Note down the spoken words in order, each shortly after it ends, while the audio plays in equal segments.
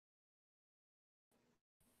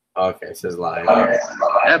Okay, it says live.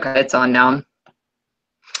 Okay, it's on now.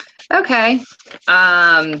 Okay.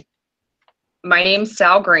 My name's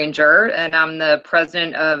Sal Granger, and I'm the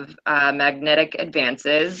president of Magnetic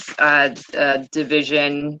Advances, a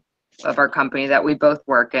division of our company that we both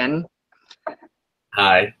work in.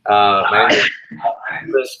 Hi, my name is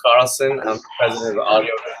Chris Carlson. I'm president of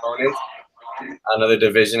Audio Components, another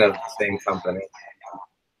division of the same company.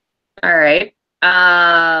 All right.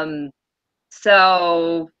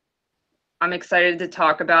 So I'm excited to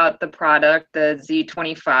talk about the product, the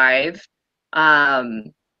Z25.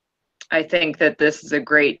 I think that this is a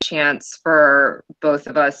great chance for both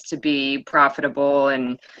of us to be profitable,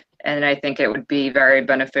 and I think it would be very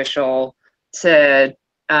beneficial to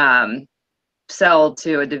sell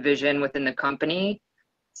to a division within the company.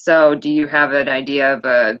 So do you have an idea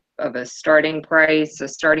of a starting price, a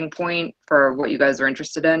starting point for what you guys are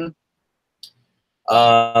interested in?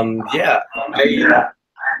 Yeah,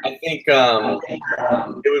 I think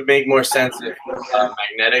it would make more sense if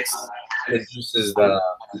Magnetics produces the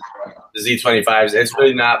Z25s. It's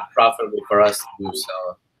really not profitable for us to do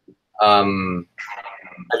so. I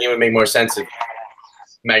think it would make more sense if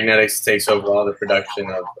Magnetics takes over all the production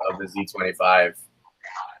of the Z25.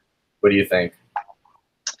 What do you think?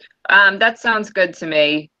 That sounds good to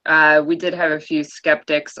me. We did have a few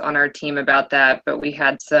skeptics on our team about that, but we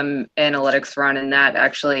had some analytics run, and that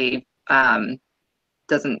actually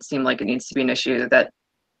doesn't seem like it needs to be an issue that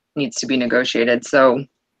needs to be negotiated. So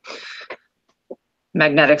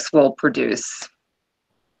Magnetics will produce.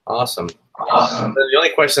 Awesome. The only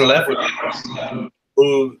question left would be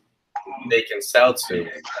who they can sell to.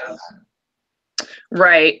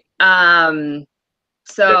 Right.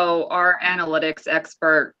 So our analytics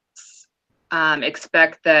experts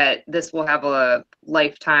expect that this will have a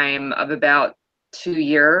lifetime of about 2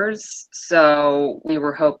 years. So we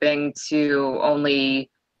were hoping to only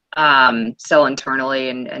sell internally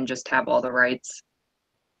and just have all the rights.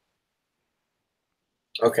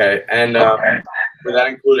 Okay, and would that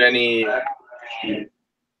include any?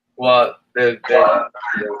 Well,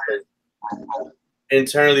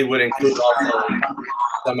 internally would include also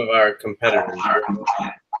some of our competitors,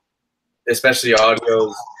 especially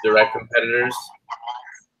Audio's direct competitors.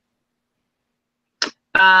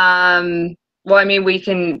 Well, I mean, we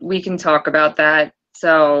can talk about that.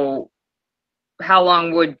 So how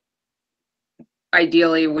long would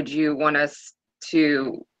ideally would you want us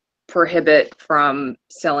to prohibit from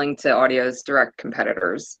selling to Audio's direct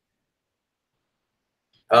competitors?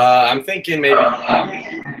 I'm thinking maybe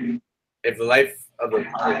if the life of the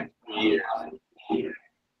product is 2 years,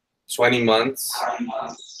 20 months,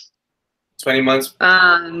 20 months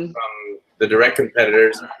from the direct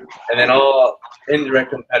competitors, and then all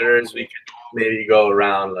indirect competitors, we could maybe go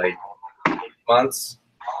around like 8 months.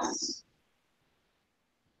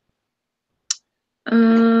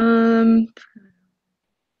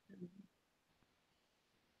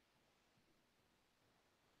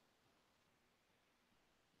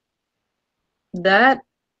 That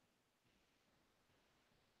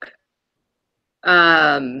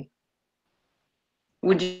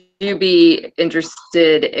would you be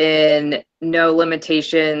interested in no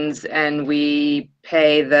limitations and we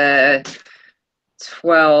pay the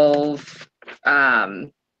 12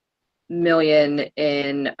 million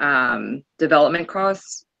in development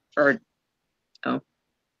costs, or no?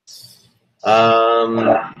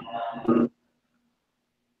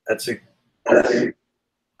 That's a.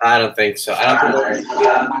 I don't think so. I don't think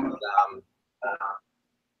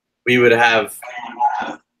we would have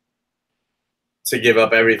to give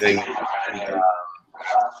up everything.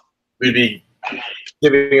 We'd be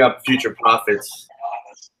giving up future profits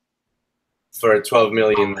for 12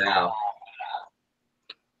 million now.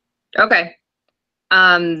 Okay.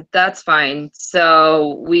 That's fine.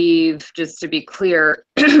 So we've, just to be clear,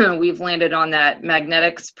 we've landed on that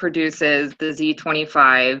Magnetics produces the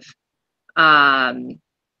Z25,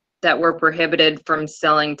 that we're prohibited from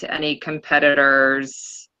selling to any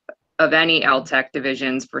competitors of any El-Tek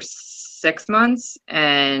divisions for 6 months,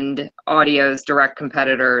 and Audio's direct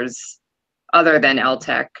competitors other than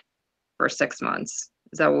El-Tek for 6 months.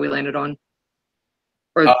 Is that what we landed on?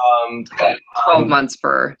 Or 12 months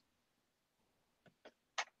for?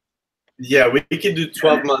 Yeah, we could do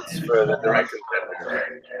 12 months for the direct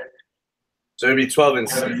competitor. So it'd be 12 and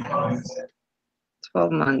 6.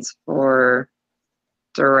 12 months for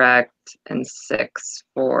direct and 6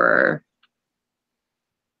 for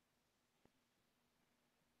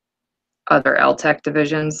other El-Tek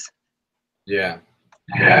divisions. Yeah.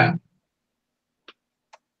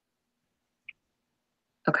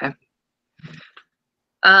 Okay.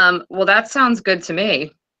 Well, that sounds good to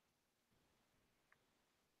me.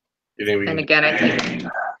 You think we And can?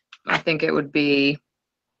 again, I think it would be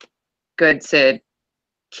good to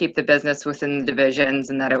keep the business within the divisions,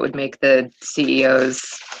 and that it would make the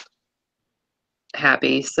CEOs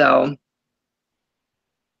happy. So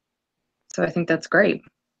I think that's great.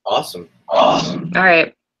 Awesome. All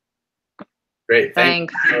right. Great.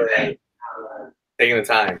 Thanks. Thanks for taking the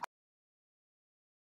time.